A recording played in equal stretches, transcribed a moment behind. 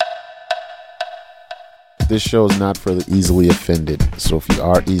this show is not for the easily offended. So if you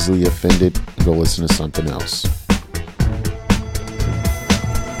are easily offended, go listen to something else.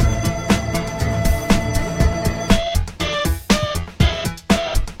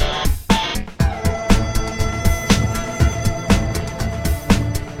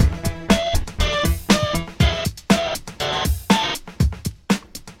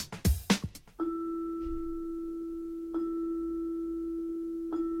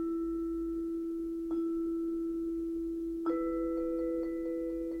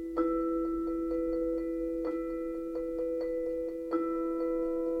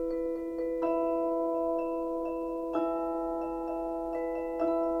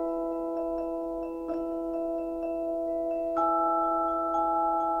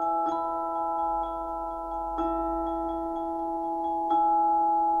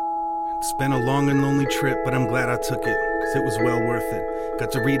 It's been a long and lonely trip, but I'm glad I took it, cause it was well worth it.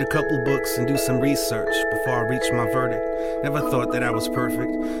 Got to read a couple books and do some research before I reached my verdict. Never thought that I was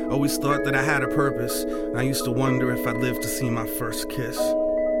perfect, always thought that I had a purpose. I used to wonder if I'd live to see my first kiss.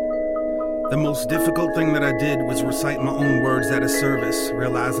 The most difficult thing that I did was recite my own words at a service,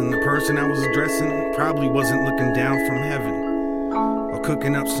 realizing the person I was addressing probably wasn't looking down from heaven. Or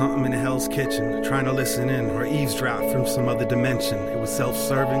cooking up something in a Hell's Kitchen, trying to listen in or eavesdrop from some other dimension. It was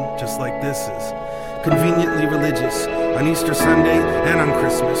self-serving, just like this is. Conveniently religious, on Easter Sunday and on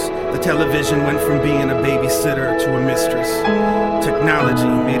Christmas. The television went from being a babysitter to a mistress. Technology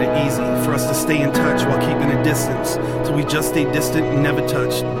made it easy for us to stay in touch while keeping a distance. So we just stayed distant and never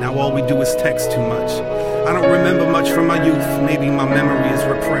touched. Now all we do is text too much. I don't remember much from my youth, maybe my memory is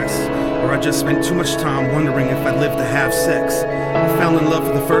repressed. Or I just spent too much time wondering if I'd live to have sex. I fell in love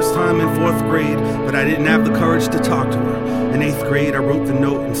for the first time in 4th grade, but I didn't have the courage to talk to her. In 8th grade, I wrote the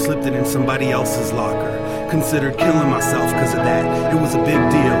note and slipped it in somebody else's locker. Considered killing myself because of that. It was a big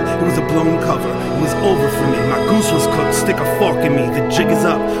deal. It was a blown cover. It was over for me. My goose was cooked. Stick a fork in me. The jig is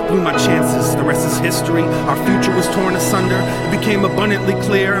up. Blew my chances. The rest is history. Our future was torn asunder. It became abundantly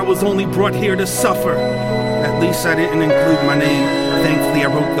clear I was only brought here to suffer. At least I didn't include my name. Thankfully, I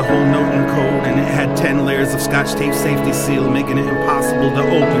wrote the whole note in code, and it had 10 layers of Scotch tape safety seal, making it impossible to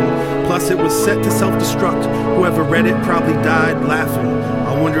open. Plus, it was set to self-destruct. Whoever read it probably died laughing.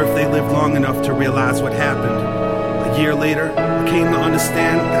 I wonder if they lived long enough to realize what happened. A year later, I came to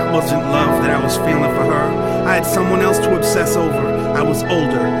understand that wasn't love that I was feeling for her. I had someone else to obsess over. I was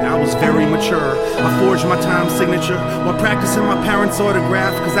older, I was very mature. I forged my time signature while practicing my parents'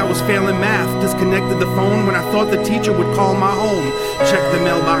 autograph, cause I was failing math. Disconnected the phone when I thought the teacher would call my home. Checked the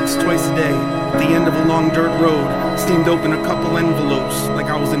mailbox twice a day. At the end of a long dirt road, steamed open a couple envelopes like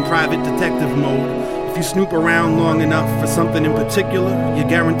I was in private detective mode. If you snoop around long enough for something in particular, you're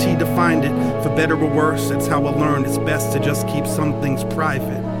guaranteed to find it. For better or worse, that's how I learned it's best to just keep some things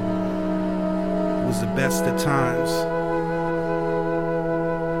private. It was the best at times.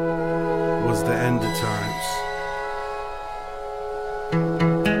 Was the end of times.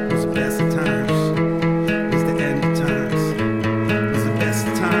 Was the best of times. Was the end of times. Was the best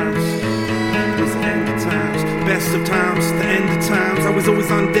of times. Was the end of times. Best of times, the end of times. I was always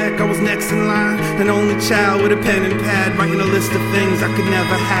on deck, I was next in line. An only child with a pen and pad, writing a list of things I could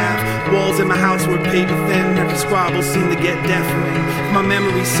never have. Walls in my house were paper thin, every squabble seemed to get deafening. My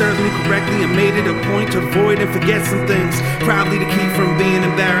memory served me correctly and made it a point to avoid and forget some things, probably to keep from being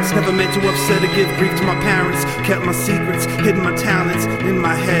embarrassed. Never meant to upset or give grief to my parents. Kept my secrets, hidden my talents in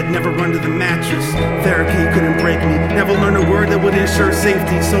my head, never run to the mattress. Therapy couldn't break me, never learned a word that would ensure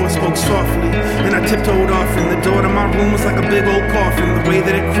safety, so I spoke softly. And I tiptoed off, and the door to my room was like a big old coffin. The way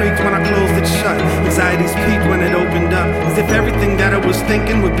that it creaked when I closed it shut, anxieties peaked when it opened up, as if everything that I was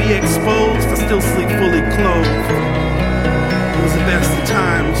thinking would be exposed. I still sleep fully clothed. It was the best of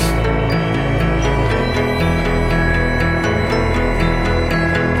times.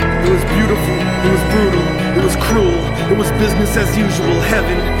 It was beautiful, it was brutal, it was cruel, it was business as usual,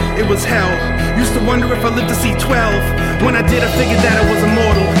 heaven, it was hell. Used to wonder if I lived to see 12. When I did, I figured that I was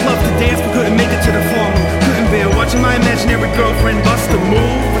immortal. Loved to dance but couldn't make it to the formal. Couldn't bear watching my imaginary girlfriend bust a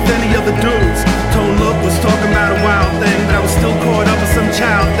move with any other dudes. Tone Look was talking about a wild thing, but I was still caught up with some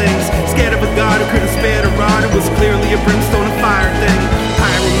child things. Scared of a god who couldn't spare the rod. It was clearly a brimstone and fire thing.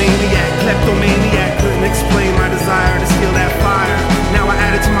 Pyromaniac, kleptomaniac, couldn't explain my desire to steal that fire. Now I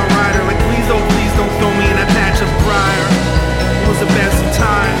add it to my rider, like please don't throw me in that patch of briar. It was the best of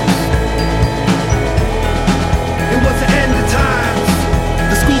times. It was the end of times.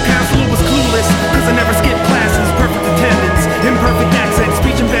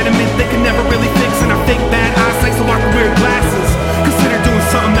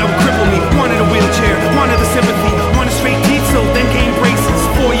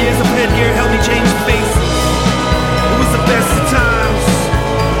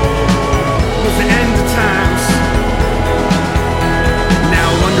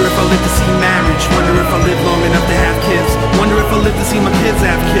 any of my kids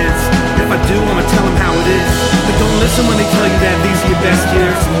have kids. If I do, I'ma tell them how it is. But don't listen when they tell you that these are your best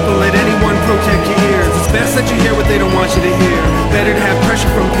years. Don't let anyone protect your ears. It's best that you hear what they don't want you to hear. Better to have pressure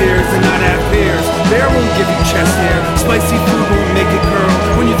from peers than not have peers. Bear won't give you chest hair. Spicy food won't make it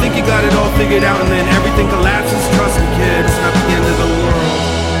curl. When you think you got it all figured out and then everything collapses, trust me, kid, it's not the end of the world.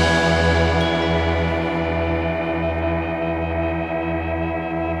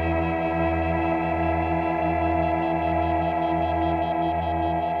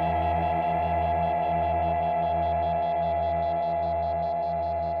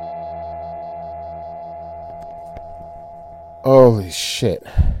 Holy shit.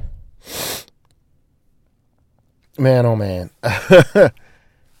 Man, oh man. I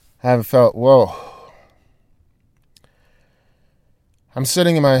haven't felt, whoa. I'm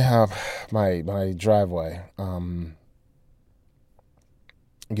sitting in my my driveway,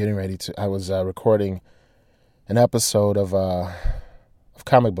 getting ready to, I was recording an episode of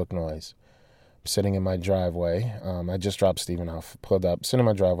Comic Book Noise. I'm sitting in my driveway. I just dropped Steven off, pulled up, sitting in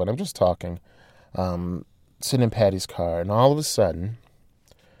my driveway, and I'm just talking. Sitting in Patty's car, and all of a sudden,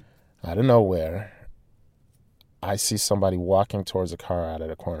 out of nowhere, I see somebody walking towards a car out of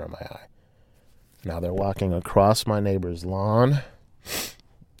the corner of my eye. Now they're walking across my neighbor's lawn,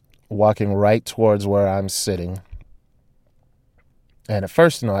 walking right towards where I'm sitting. And at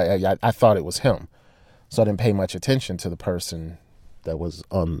first, I thought it was him, so I didn't pay much attention to the person that was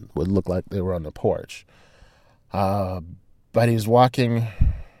on what looked like they were on the porch. But he was walking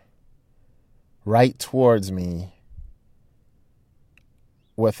right towards me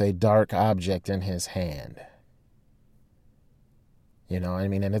with a dark object in his hand. You know, I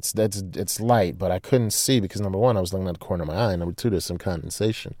mean, and it's light, but I couldn't see because, number one, I was looking at the corner of my eye, and number two, there's some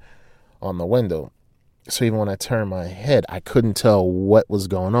condensation on the window. So even when I turned my head, I couldn't tell what was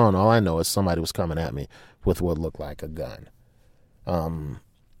going on. All I know is somebody was coming at me with what looked like a gun. Man,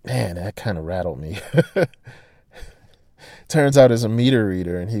 that kind of rattled me. Turns out it's a meter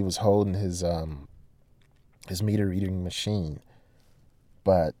reader, and he was holding his meter reading machine.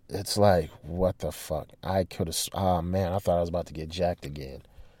 But it's like, what the fuck? I could have. Oh man, I thought I was about to get jacked again.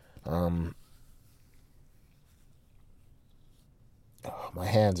 My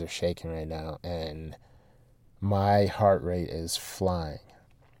hands are shaking right now, and my heart rate is flying.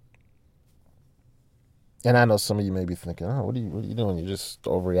 And I know some of you may be thinking, "Oh, what are you doing? You're just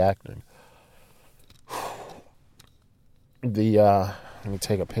overreacting." Let me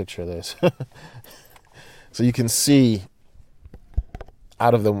take a picture of this. So you can see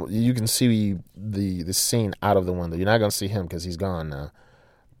the scene out of the window. You're not going to see him because he's gone now.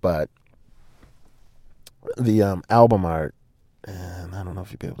 But the album art, and I don't know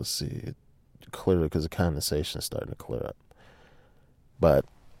if you'll be able to see it clearly because the condensation is starting to clear up. But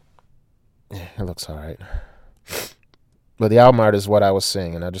yeah, it looks all right. But the album art is what I was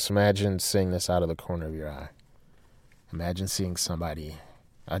seeing, and I just imagine seeing this out of the corner of your eye. Imagine seeing somebody,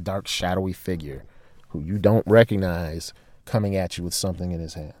 a dark, shadowy figure who you don't recognize coming at you with something in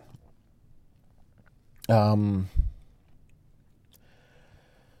his hand. I'm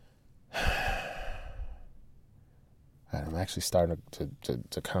actually starting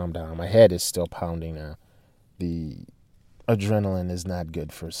to calm down. My head is still pounding now. The adrenaline is not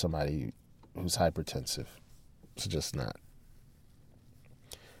good for somebody who's hypertensive. It's just not.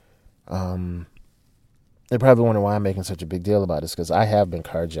 They probably wonder why I'm making such a big deal about this, because I have been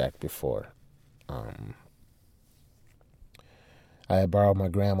carjacked before. I had borrowed my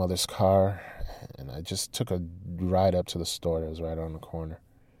grandmother's car, and I just took a ride up to the store that was right on the corner.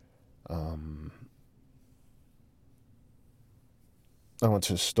 I went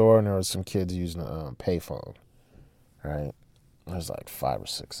to the store, and there was some kids using a payphone, right? There's like 5 or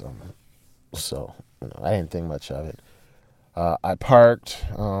 6 of them. So, I didn't think much of it. I parked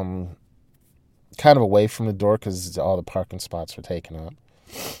kind of away from the door because all the parking spots were taken up.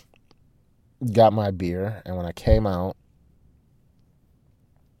 Got my beer, and when I came out,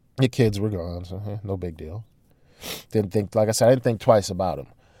 the kids were gone, so no big deal. Didn't think, like I said, I didn't think twice about them.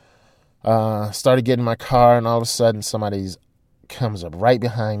 Started getting in my car, and all of a sudden, somebody comes up right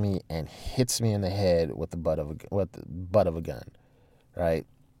behind me and hits me in the head with the butt of a gun, right?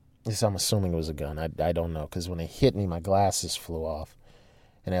 At least I'm assuming it was a gun. I don't know, because when they hit me, my glasses flew off,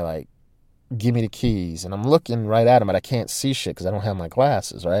 and they're like, "Give me the keys." And I'm looking right at them, but I can't see shit because I don't have my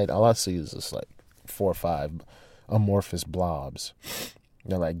glasses, right? All I see is just like 4 or 5 amorphous blobs.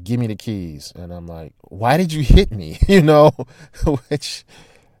 They're like, "Give me the keys." And I'm like, "Why did you hit me?" Which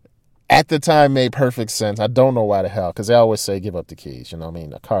at the time made perfect sense. I don't know why the hell, because they always say give up the keys. I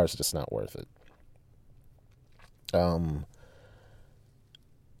mean, a car's just not worth it.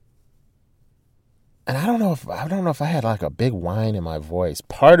 And I don't know if I had like a big whine in my voice.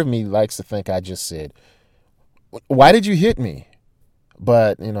 Part of me likes to think I just said, "Why did you hit me?"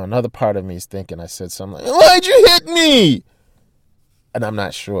 But, another part of me is thinking I said something like, "Why'd you hit me?" And I'm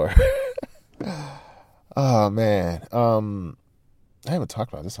not sure. Oh, man. I haven't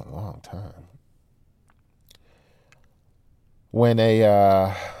talked about this in a long time. When they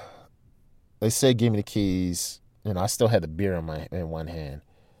said, "Give me the keys," I still had the beer in one hand.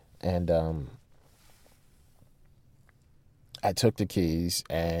 And I took the keys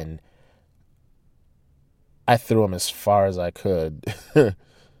and I threw them as far as I could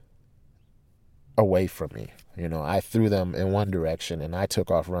away from me. I threw them in one direction and I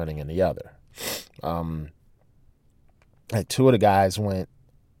took off running in the other. And two of the guys went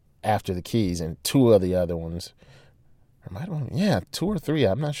after the keys, and two of the other ones, two or three,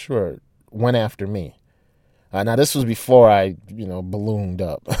 I'm not sure, went after me. Now, this was before I, ballooned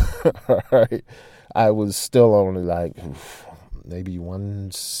up. All right. I was still only like maybe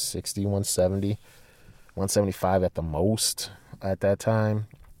 160, 170, 175 at the most at that time.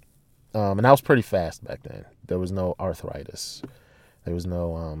 And I was pretty fast back then. There was no arthritis. There was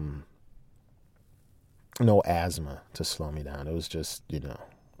no asthma to slow me down. It was just,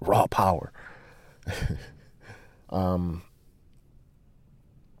 raw power. And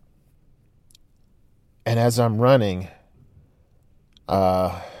as I'm running,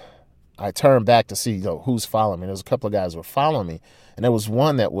 I turned back to see who's following me. There was a couple of guys who were following me, and there was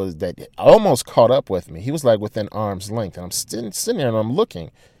one that almost caught up with me. He was like within arm's length, and I'm sitting there and I'm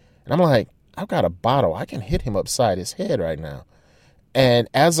looking, and I'm like, I've got a bottle. I can hit him upside his head right now. And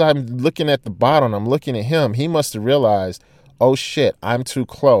as I'm looking at the bottle and I'm looking at him, he must have realized, oh shit, I'm too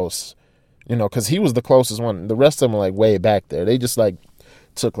close, because he was the closest one. The rest of them were like way back there. They just like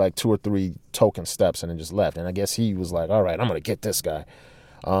took like 2 or 3 token steps and then just left. And I guess he was like, all right, I'm going to get this guy.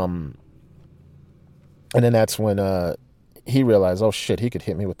 And then that's when he realized, oh shit, he could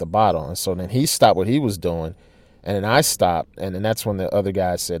hit me with the bottle. And so then he stopped what he was doing. And then I stopped. And then that's when the other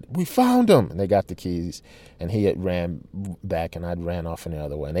guy said, we found him. And they got the keys. And he had ran back and I ran off in the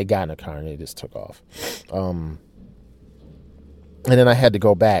other way. And they got in the car and they just took off. And then I had to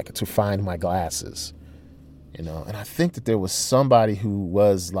go back to find my glasses. And I think that there was somebody who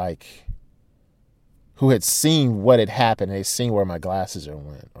had seen what had happened. They'd seen where my glasses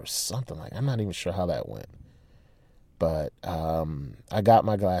went or something like that. I'm not even sure how that went. But I got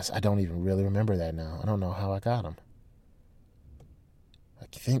my glasses. I don't even really remember that now. I don't know how I got them. I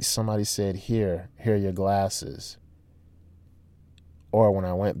think somebody said, here are your glasses. Or when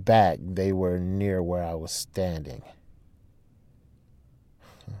I went back, they were near where I was standing.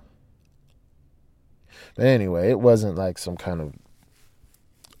 But anyway, it wasn't like some kind of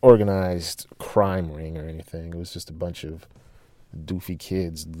organized crime ring or anything. It was just a bunch of doofy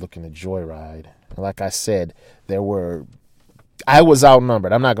kids looking to joyride. Like I said, I was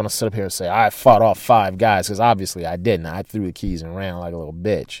outnumbered. I'm not going to sit up here and say I fought off 5 guys, because obviously I didn't. I threw the keys and ran like a little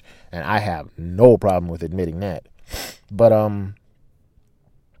bitch, and I have no problem with admitting that. But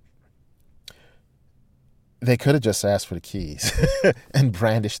they could have just asked for the keys and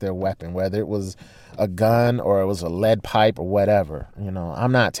brandished their weapon, whether it was a gun or it was a lead pipe or whatever.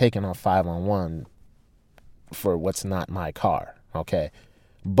 I'm not taking on 5-on-1 for what's not my car, okay?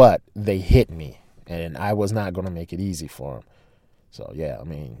 But they hit me, and I was not going to make it easy for them. So, yeah, I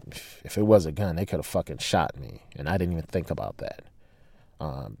mean, if it was a gun, they could have fucking shot me, and I didn't even think about that.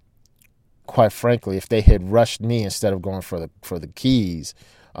 Quite frankly, if they had rushed me instead of going for the keys,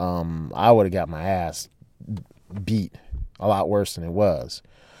 I would have got my ass beat a lot worse than it was.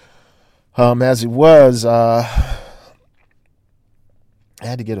 As it was, I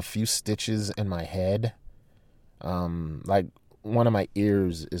had to get a few stitches in my head. Like one of my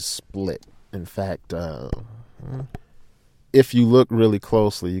ears is split. In fact, if you look really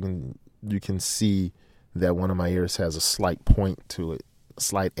closely, you can see that one of my ears has a slight point to it, a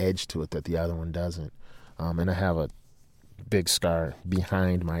slight edge to it that the other one doesn't. And I have a big scar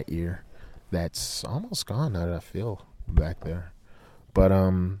behind my ear that's almost gone now that I feel back there. But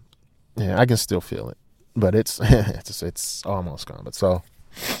yeah, I can still feel it, but it's it's almost gone. But so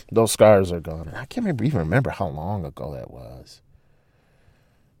those scars are gone. And I can't even remember how long ago that was.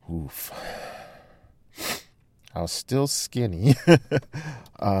 Oof. I was still skinny.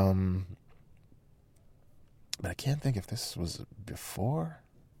 But I can't think if this was before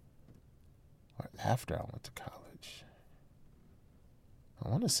or after I went to college. I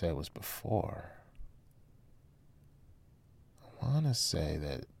want to say it was before. I want to say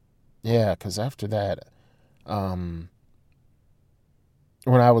that, yeah, because after that, when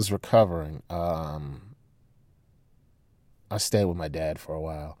I was recovering, I stayed with my dad for a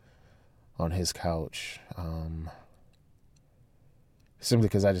while. on his couch. Simply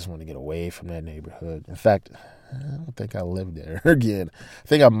because I just wanted to get away from that neighborhood. In fact, I don't think I lived there again. I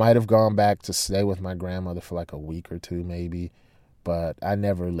think I might have gone back to stay with my grandmother for like a week or two maybe, but I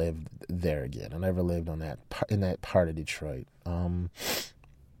never lived there again. I never lived in that part of Detroit.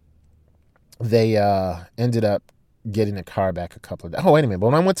 They ended up getting the car back a couple of days. Oh, wait a minute. But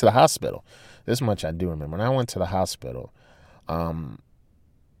when I went to the hospital, this much I do remember. When I went to the hospital,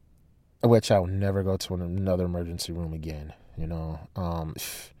 which I will never go to another emergency room again, you know. I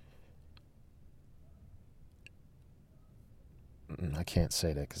can't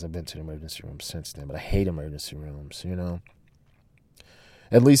say that because I've been to the emergency room since then, but I hate emergency rooms, you know.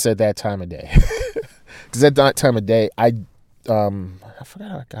 At least at that time of day. Because at that time of day, I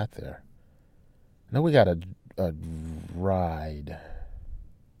forgot how I got there. I know we got a ride.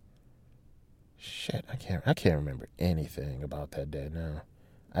 Shit, I can't remember anything about that day now.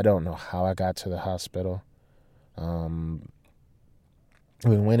 I don't know how I got to the hospital.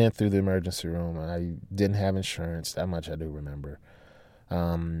 We went in through the emergency room. I didn't have insurance. That much I do remember. I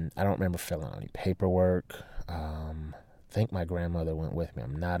don't remember filling out any paperwork. I think my grandmother went with me.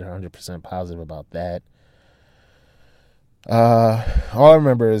 I'm not 100% positive about that. All I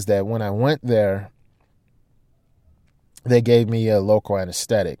remember is that when I went there, they gave me a local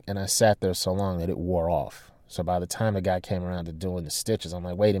anesthetic, and I sat there so long that it wore off. So by the time the guy came around to doing the stitches, I'm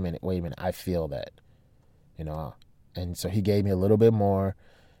like, wait a minute, I feel that, you know. And so he gave me a little bit more,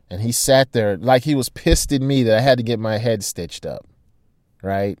 and he sat there like he was pissed at me that I had to get my head stitched up,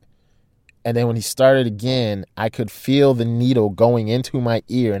 right? And then when he started again, I could feel the needle going into my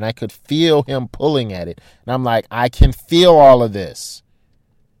ear, and I could feel him pulling at it. And I'm like, I can feel all of this,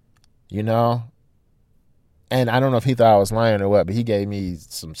 you know? And I don't know if he thought I was lying or what, but he gave me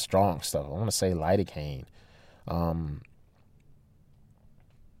some strong stuff. I want to say lidocaine,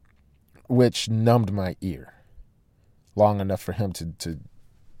 which numbed my ear long enough for him to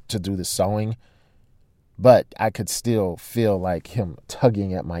do the sewing. But I could still feel like him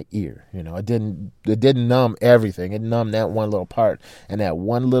tugging at my ear. You know, it didn't numb everything. It numbed that one little part. And that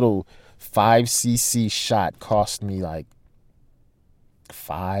one little 5cc shot cost me like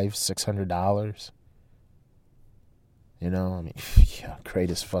 $600. You know, I mean, yeah,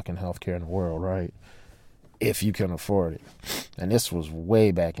 greatest fucking healthcare in the world, right? If you can afford it. And this was way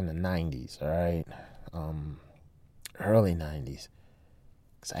back in the 90s, all right? Early 90s.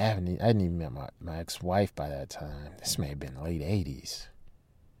 Because I hadn't even met my ex-wife by that time. This may have been late 80s.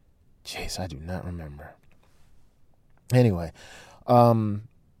 Jeez, I do not remember. Anyway, so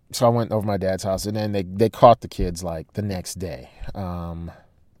I went over to my dad's house, and then they caught the kids, like, the next day.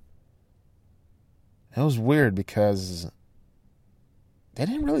 It was weird because they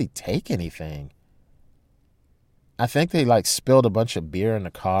didn't really take anything. I think they, like, spilled a bunch of beer in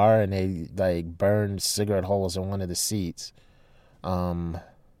the car, and they, like, burned cigarette holes in one of the seats.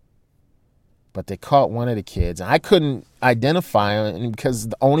 But they caught one of the kids. And I couldn't identify him because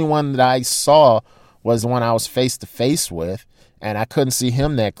the only one that I saw was the one I was face-to-face with, and I couldn't see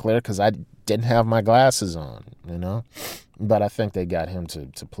him that clear because I didn't have my glasses on, you know? But I think they got him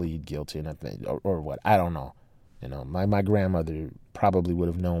to plead guilty, and I think, or what, I don't know. You know, my grandmother probably would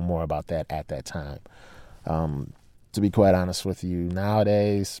have known more about that at that time. To be quite honest with you,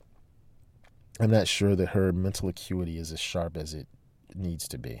 nowadays, I'm not sure that her mental acuity is as sharp as it needs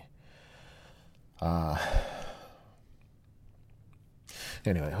to be.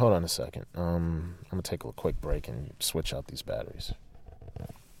 Anyway, hold on a second. I'm going to take a quick break and switch out these batteries.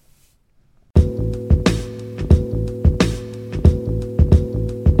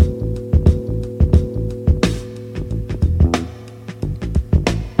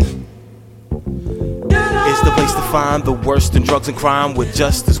 It's the place to find the worst in drugs and crime, where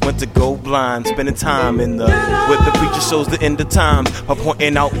justice went to go blind. Spending time in the where the preacher shows the end of times by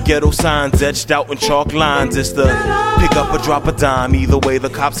pointing out ghetto signs etched out in chalk lines. It's the pick up or drop a dime. Either way, the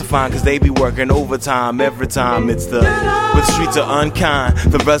cops are fine, cause they be working overtime every time. It's the where the streets are unkind,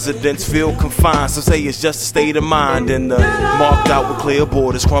 the residents feel confined. Some say it's just a state of mind. And the marked out with clear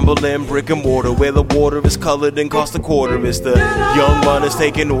borders, crumbling brick and mortar, where the water is colored and cost a quarter. It's the young runners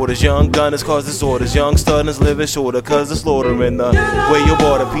taking orders, young gunners cause disorders, young stunners living shorter cause the slaughter. In the way you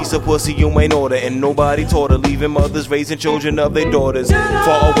bought a piece of pussy you ain't order, and nobody taught her, leaving mothers raising children of their daughters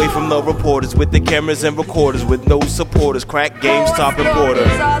far away from the reporters with the cameras and recorders, with no supporters, crack games topping porter.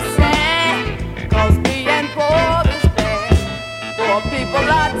 Cause being poor is bad. Poor people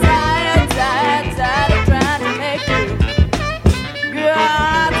are tired of trying to make it.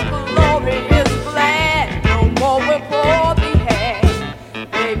 God's glory is glad. No more will poor be had.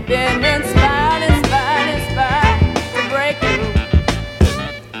 They've been inspired to break through.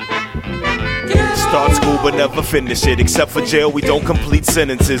 ever finish it. Except for jail, we don't complete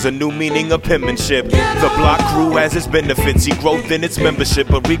sentences. A new meaning of penmanship. The block crew has its benefits, see growth in its membership.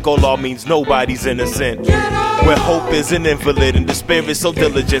 But RICO law means nobody's innocent. Where hope is an invalid and despair is so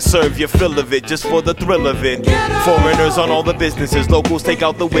diligent. Serve your fill of it just for the thrill of it. Foreigners on all the businesses, locals take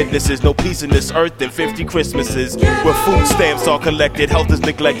out the witnesses. No peace in this earth than 50 Christmases. Where food stamps are collected, health is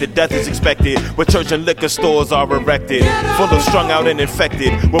neglected, death is expected. Where church and liquor stores are erected, full of strung out and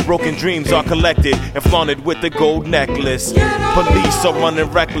infected. Where broken dreams are collected and flaunted with the gold necklace. Police are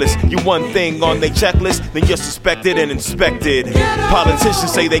running reckless. You one thing on their checklist, then you're suspected and inspected.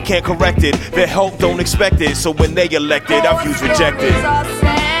 Politicians say they can't correct it, their help don't expect it. So when they elected, our views rejected.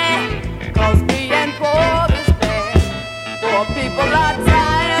 Cause being poor is bad. Poor people are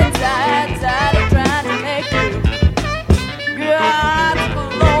tired, tired, tired of trying to make it. God's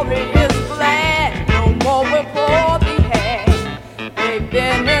glory is glad. No more will poor be had. They've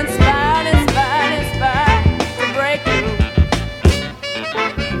been inspired, inspired, inspired to break through.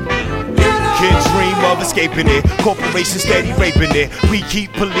 Kids dream of escaping it. Corporations steady raping it. We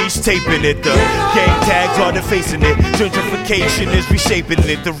keep police taping it. The gang tags are defacing it. Gentrification is reshaping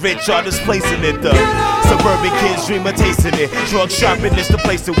it. The rich are displacing it. The suburban kids dream of tasting it. Drug shopping is the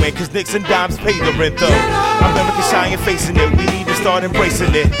place to win, cause nicks and dimes pay the rent. The American shy and facing it. We need to start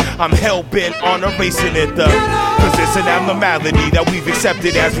embracing it. I'm hell-bent on erasing it. Cause it's an abnormality that we've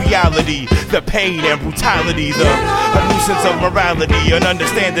accepted as reality. The pain and brutality. A new sense of morality. An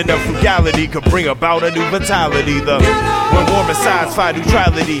understanding of frugality could bring about a new vitality. When war and sides find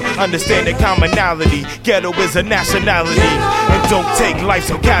neutrality, understanding commonality. Ghetto is a nationality, and don't take life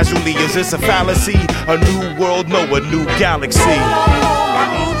so casually. Is this a fallacy? A new world, no, a new galaxy. My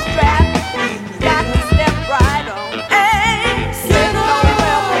bootstrap, got to step right on. Ain't sitting on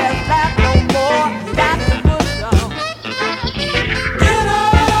welfare's lap no more. Got to push on. Get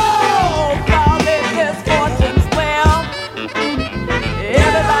on, call it misfortune's well.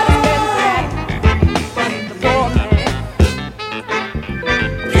 Everybody's been cracked, but the poor man.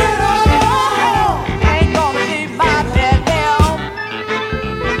 Get on, ain't gonna be my bed hell.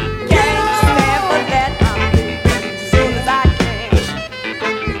 Can't stand for that. I'm leaving as soon as I can.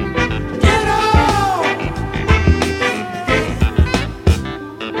 Get on, get on,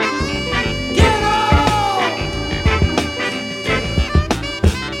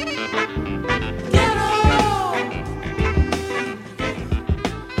 get on.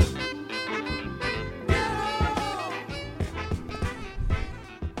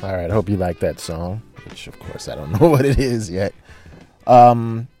 All right, I hope you like that song, which of course I don't know what it is yet.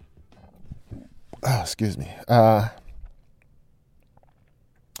 Oh, excuse me.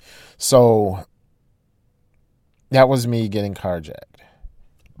 So that was me getting carjacked.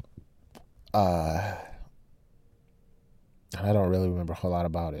 And I don't really remember a whole lot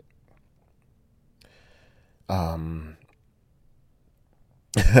about it. I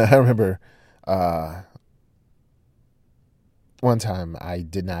remember one time I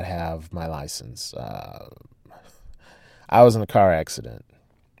did not have my license. I was in a car accident.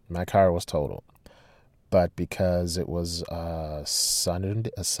 My car was totaled. But because it was a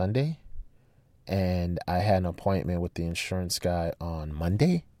Sunday, and I had an appointment with the insurance guy on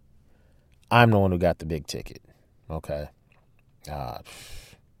Monday, I'm the one who got the big ticket. Okay. I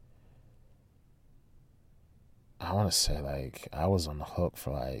want to say like I was on the hook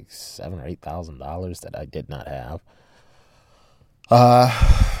for like $7,000 or $8,000 that I did not have.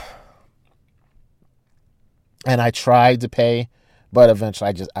 And I tried to pay, but eventually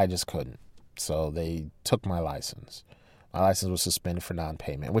I just couldn't. So they took my license. My license was suspended for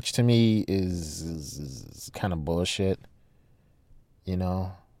non-payment, which to me is kind of bullshit. You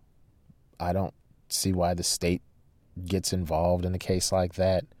know, I don't see why the state gets involved in a case like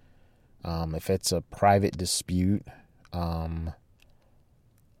that. If it's a private dispute, why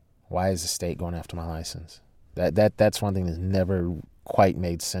is the state going after my license? That's one thing that's never quite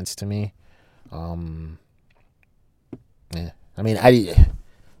made sense to me. Yeah, I mean,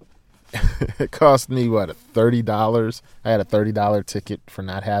 it cost me what, $30. I had a $30 ticket for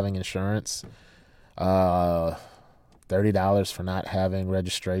not having insurance, $30 for not having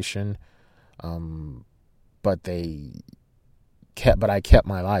registration, but I kept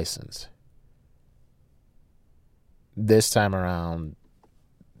my license. This time around,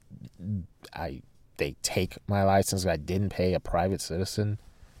 they take my license. I didn't pay a private citizen.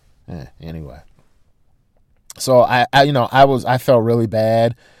 Anyway. So I felt really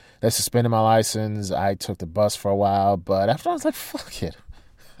bad. They suspended my license. I took the bus for a while, but after I was like, fuck it.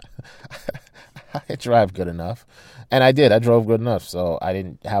 I drive good enough. And I did. I drove good enough. So I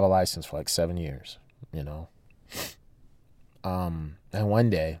didn't have a license for like 7 years, you know. And one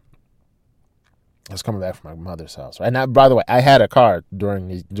day I was coming back from my mother's house. Right now, by the way, I had a car during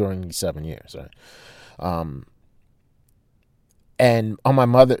these 7 years. Right? And on my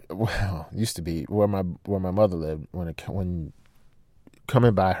mother, well, used to be where my mother lived when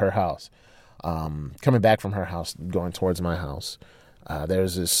coming by her house, coming back from her house, going towards my house.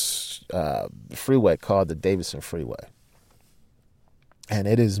 There's this freeway called the Davidson Freeway, and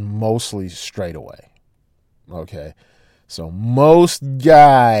it is mostly straightaway. Okay, so most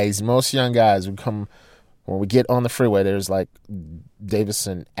young guys would come when we get on the freeway. There's like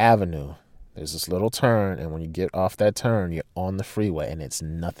Davidson Avenue. There's this little turn, and when you get off that turn, you're on the freeway, and it's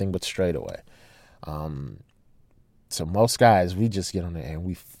nothing but straightaway. So most guys, we just get on there and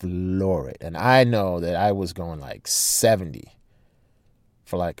we floor it. And I know that I was going like 70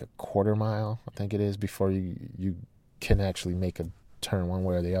 for like a quarter mile, I think it is, before you can actually make a turn one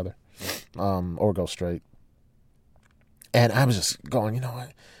way or the other, or go straight. And I was just going, you know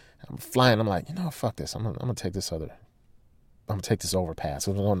what? I'm flying. I'm like, you know, fuck this. I'm gonna take this overpass.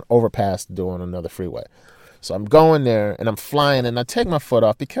 I'm going to overpass doing another freeway. So I'm going there and I'm flying and I take my foot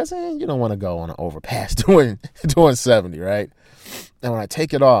off because you don't want to go on an overpass doing 70, right? And when I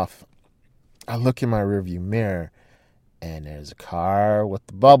take it off, I look in my rearview mirror and there's a car with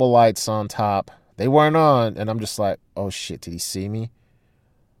the bubble lights on top. They weren't on, and I'm just like, oh shit, did he see me?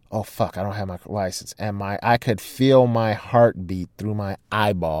 Oh fuck, I don't have my license. And I could feel my heartbeat through my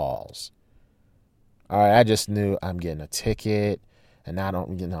eyeballs. All right, I just knew I'm getting a ticket, and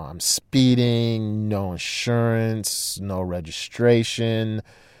I'm speeding, no insurance, no registration.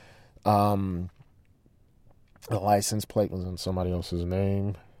 The license plate was in somebody else's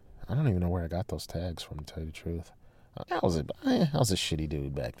name. I don't even know where I got those tags from, to tell you the truth. I was a shitty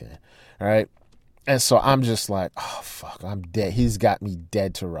dude back then. All right. And so I'm just like, oh, fuck, I'm dead. He's got me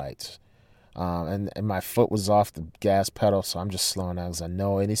dead to rights. And my foot was off the gas pedal, so I'm just slowing down because I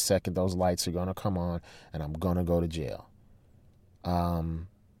know any second those lights are going to come on and I'm going to go to jail. No,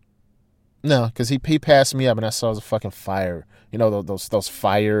 because he passed me up and I saw it was a fucking fire. You know, those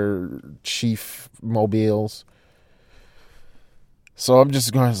fire chief mobiles. So I'm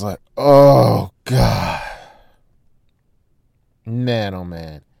just going, like, oh, God. Man, oh,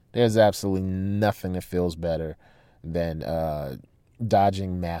 man. There's absolutely nothing that feels better than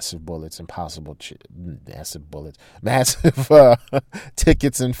dodging massive bullets, massive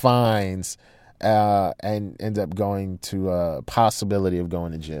tickets and fines, and end up going to a possibility of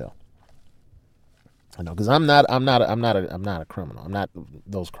going to jail. I know, because I'm not a criminal. I'm not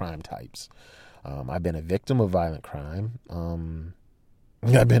those crime types. I've been a victim of violent crime. I've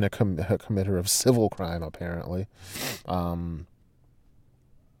been a committer of civil crime, apparently.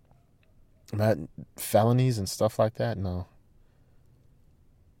 But felonies and stuff like that, no.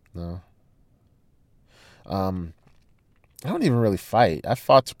 I don't even really fight. I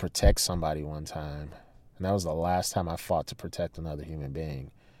fought to protect somebody one time, and that was the last time I fought to protect another human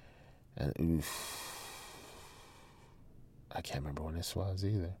being. And oof, I can't remember when this was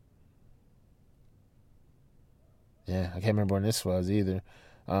either. Yeah, I can't remember when this was either.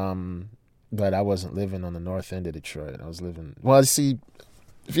 But I wasn't living on the north end of Detroit. I was living, well, see,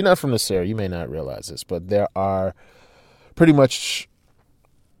 if you're not from this area, you may not realize this, but there are pretty much,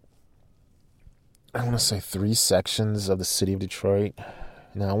 I want to say 3 sections of the city of Detroit.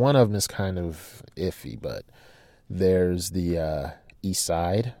 Now, one of them is kind of iffy, but there's the east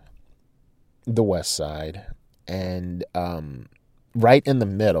side, the west side, and right in the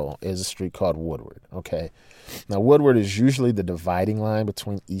middle is a street called Woodward, okay? Now, Woodward is usually the dividing line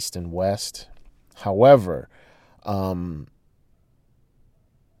between east and west. However,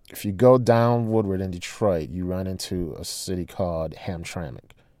 if you go down Woodward in Detroit, you run into a city called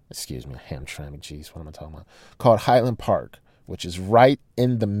Hamtramck. Jeez, what am I talking about? Called Highland Park, which is right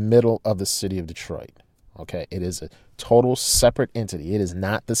in the middle of the city of Detroit. Okay, it is a total separate entity. It is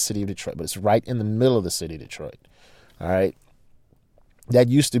not the city of Detroit, but it's right in the middle of the city of Detroit. All right, that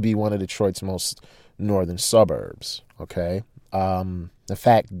used to be one of Detroit's most northern suburbs. Okay, in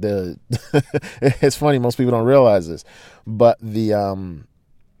fact, it's funny, most people don't realize this, but the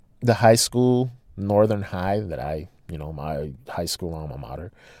high school, Northern High, that my high school alma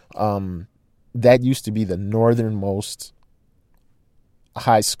mater, that used to be the northernmost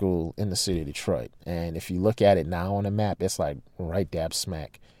high school in the city of Detroit. And if you look at it now on a map, it's like right dab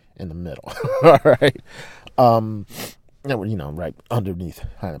smack in the middle. All right. Right underneath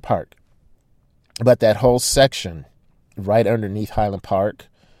Highland Park. But that whole section right underneath Highland Park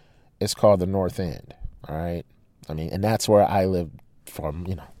is called the North End. All right. I mean, and that's where I lived for,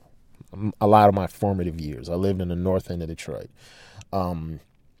 a lot of my formative years. I lived in the north end of Detroit.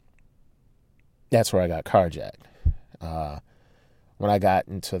 That's where I got carjacked. When I got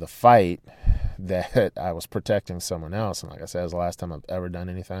into the fight, that I was protecting someone else. And like I said, it was the last time I've ever done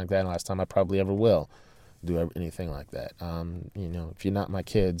anything like that, and the last time I probably ever will do anything like that. If you're not my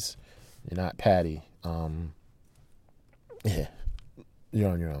kids, you're not Patty. Yeah, you're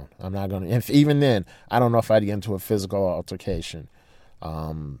on your own. I'm not going to, even then, I don't know if I'd get into a physical altercation.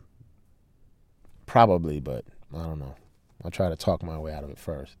 Probably, but I don't know. I'll try to talk my way out of it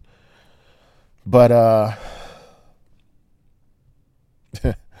first. But,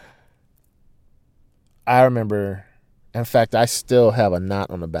 I remember, in fact, I still have a knot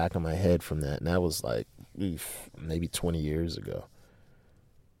on the back of my head from that. And that was like, maybe 20 years ago.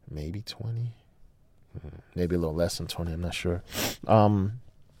 Maybe 20? Maybe a little less than 20, I'm not sure. And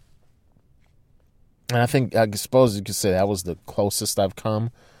I suppose you could say that was the closest I've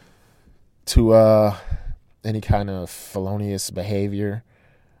come to any kind of felonious behavior.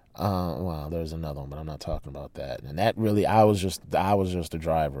 Well, there's another one, but I'm not talking about that. And that really, I was just a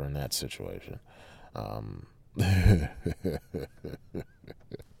driver in that situation.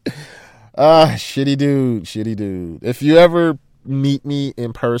 Shitty dude. If you ever meet me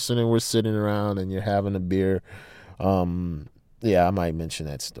in person and we're sitting around and you're having a beer, yeah, I might mention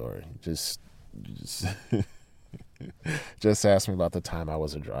that story. Just ask me about the time I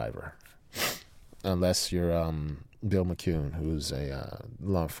was a driver. Unless you're Bill McCune, who's a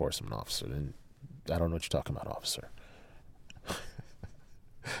law enforcement officer, then I don't know what you're talking about, officer.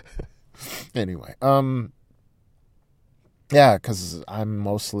 Anyway, yeah, because I'm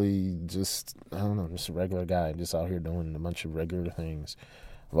mostly just a regular guy, just out here doing a bunch of regular things.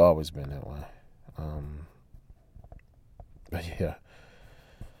 I've always been that way. But yeah,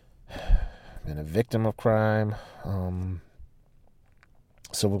 been a victim of crime.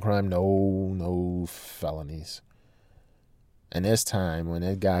 Civil crime, no felonies. And this time, when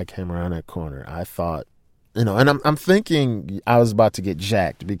that guy came around that corner, I thought, and I'm thinking I was about to get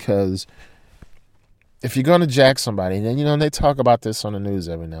jacked, because if you're going to jack somebody, then, they talk about this on the news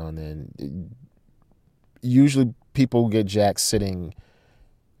every now and then. Usually people get jacked sitting,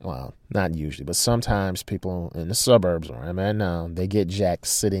 well, not usually, but sometimes people in the suburbs where I'm at now, they get jacked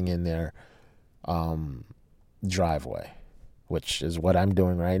sitting in their driveway, which is what I'm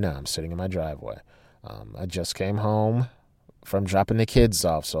doing right now. I'm sitting in my driveway. I just came home from dropping the kids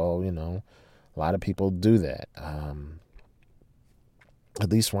off, so, a lot of people do that. At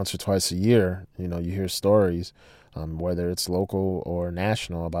least once or twice a year, you hear stories, whether it's local or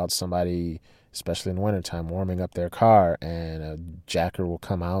national, about somebody, especially in the wintertime, warming up their car, and a jacker will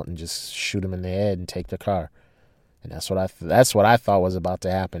come out and just shoot them in the head and take their car. And that's what I thought was about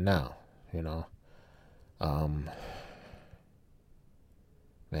to happen now,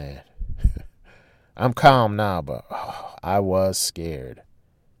 Man, I'm calm now, but I was scared.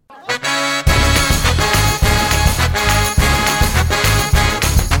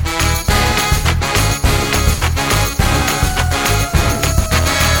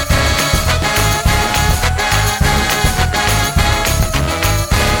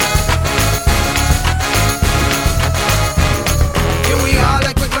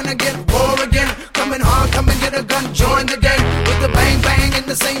 Join the gang with the bang bang in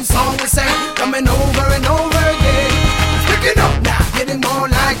the same song we sang, coming over and over again. Picking up now, getting more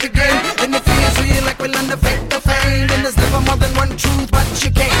like again. And it feels real like we'll fake the fame. And there's never more than one truth, but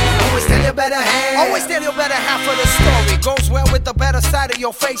you can't always tell your better half. Always tell your better half of the story. Goes well with the better side of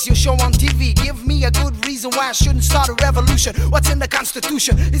your face you show on TV. Give me a good reason why I shouldn't start a revolution. What's in the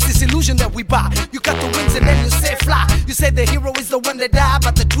Constitution? It's this illusion that we buy. You cut the wings and then you say fly. You say the hero is the one that died,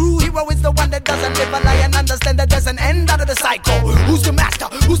 but the true hero is the one that doesn't live a lie and understand that there's an end out of the cycle. Who's the master?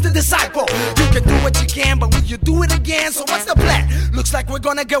 Who's the disciple? You can do what you can, but will you do it again? So what's the plan? Looks like we're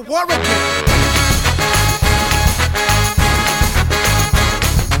gonna get war again.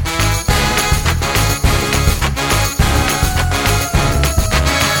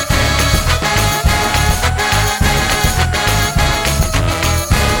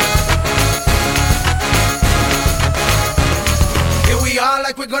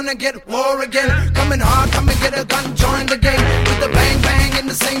 We're gonna get war again. Coming hard, come and get a gun, join the game. With the bang bang in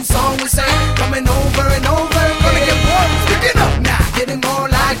the same song we say, coming over and over. Gonna get war, picking up now, getting more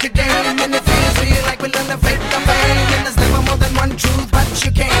like a game. And it feels real like we're gonna fake the fame. And there's never more than one truth, but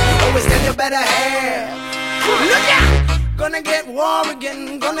you can't always tell your better half. Look out! Gonna get war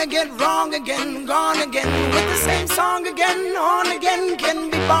again, gonna get wrong again, gone again. With the same song again, on again. Can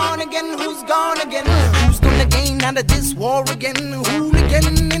be born again, who's gone again? Who's gonna gain out of this war again?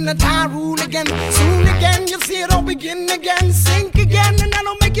 Hooligan in the tie rule again. Soon again, you'll see it all begin again. Sink again, and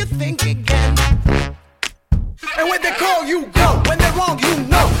that'll make you think again. And when they call, you go. When they're wrong, you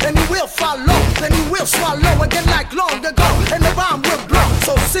know. Then you will follow, then you will swallow again like long ago. And the rhyme will blow.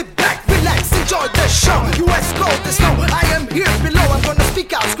 So sit back, relax, enjoy enjoy the show. US go, there's no I am here below. I'm gonna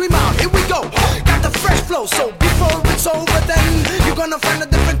speak out, scream out, here we go. Got the fresh flow, so before it's over, then you're gonna find a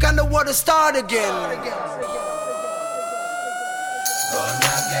different kind of war to start again. Gonna get war again, gonna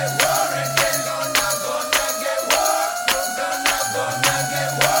get war. Gonna get war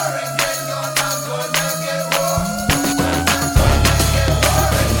again, gonna get war.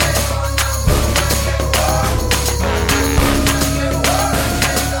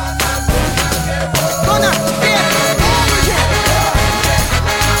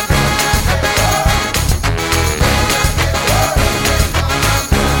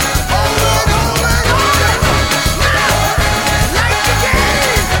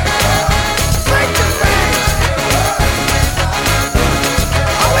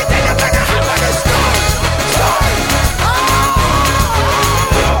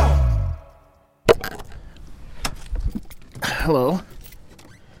 Hello,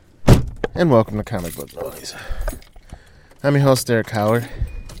 and welcome to Comic Book Noise. I'm your host, Derek Howard.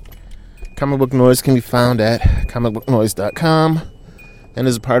 Comic Book Noise can be found at comicbooknoise.com and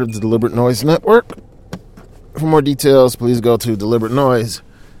is a part of the Deliberate Noise Network. For more details, please go to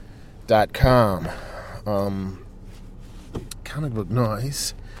deliberatenoise.com. Comic Book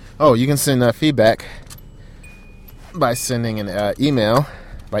Noise. Oh, you can send feedback by sending an email,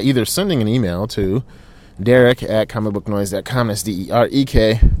 by either sending an email to Derek at comicbooknoise.com, that's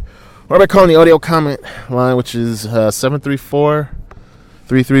DEREK, or by calling the audio comment line, which is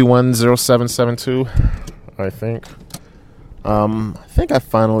 734-331-0772, I think. I think I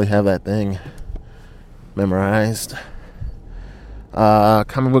finally have that thing memorized.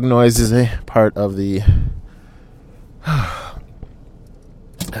 Comic Book Noise is a part of the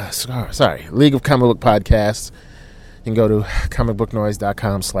League of Comic Book Podcasts. You can go to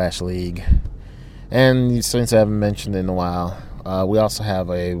comicbooknoise.com/league. And since I haven't mentioned it in a while, we also have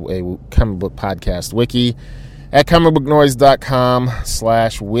a comic book podcast wiki at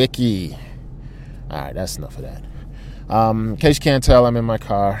comicbooknoise.com/wiki. All right, that's enough of that. In case you can't tell, I'm in my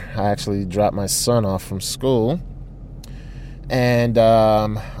car. I actually dropped my son off from school, and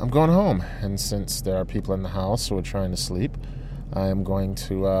I'm going home. And since there are people in the house who are trying to sleep, I am going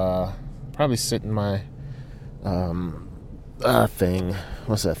to probably sit in my thing.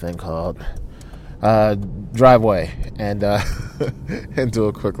 What's that thing called? Driveway and and do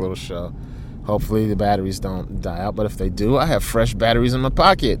a quick little show. Hopefully the batteries don't die out, but if they do, I have fresh batteries in my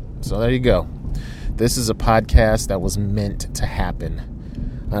pocket. So there you go. This is a podcast that was meant to happen.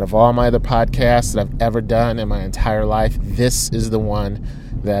 Out of all my other podcasts that I've ever done in my entire life, this is the one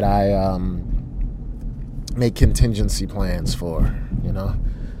that I make contingency plans for, you know,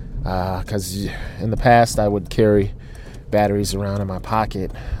 because in the past I would carry batteries around in my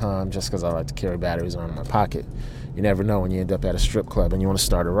pocket, just because I like to carry batteries around in my pocket. You never know when you end up at a strip club and you want to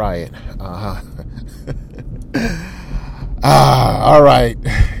start a riot. All right,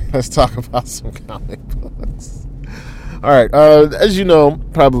 let's talk about some comic books. All right, as you know,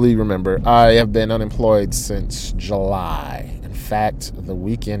 probably remember, I have been unemployed since July. In fact, the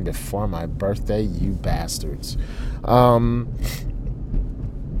weekend before my birthday, you bastards. Not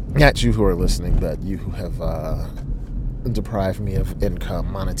you who are listening, but you who have deprive me of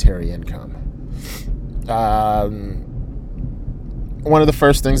income, monetary income. One of the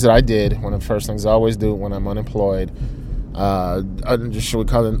first things that I did, one of the first things I always do when I'm unemployed, should we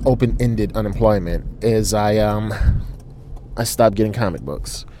call it an open-ended unemployment, is I stopped getting comic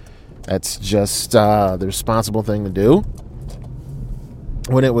books. That's just the responsible thing to do.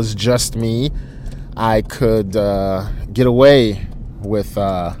 When it was just me, I could get away with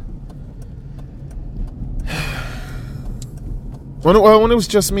when it was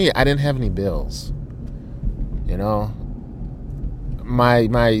just me, I didn't have any bills. You know, my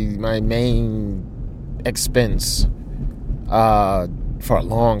main expense for a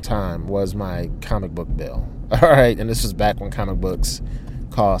long time was my comic book bill. All right, and this was back when comic books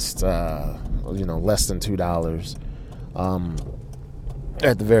cost less than $2.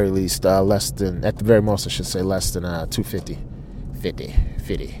 At the very least, less than, at the very most, I should say, less than $2.50. 50.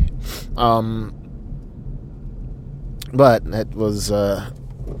 But it was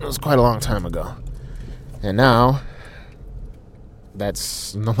quite a long time ago. And now,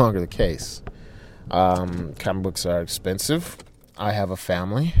 that's no longer the case. Comic books are expensive. I have a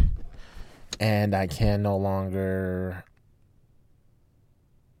family. And I can no longer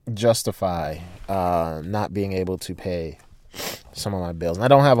justify not being able to pay some of my bills. And I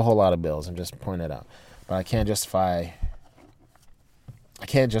don't have a whole lot of bills, I'm just pointing it out. But I can't justify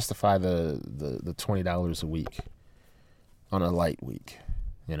the $20 a week on a light week,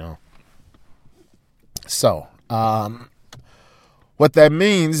 you know. So, what What that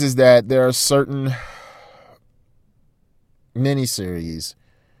means is that there are certain miniseries,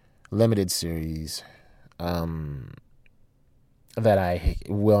 limited series, that I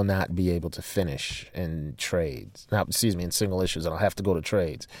will not be able to finish in trades. In single issues, and I'll have to go to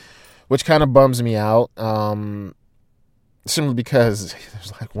trades, which kind of bums me out. Simply because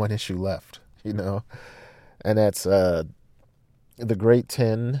there's like one issue left, and that's The Great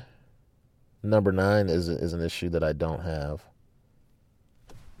 10, number 9 is an issue that I don't have.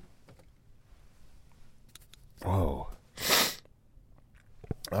 Whoa.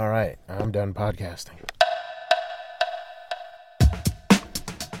 All right, I'm done podcasting.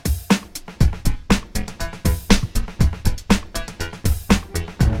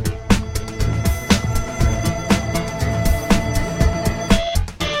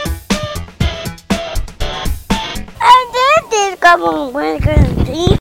 Come on, we're gonna see.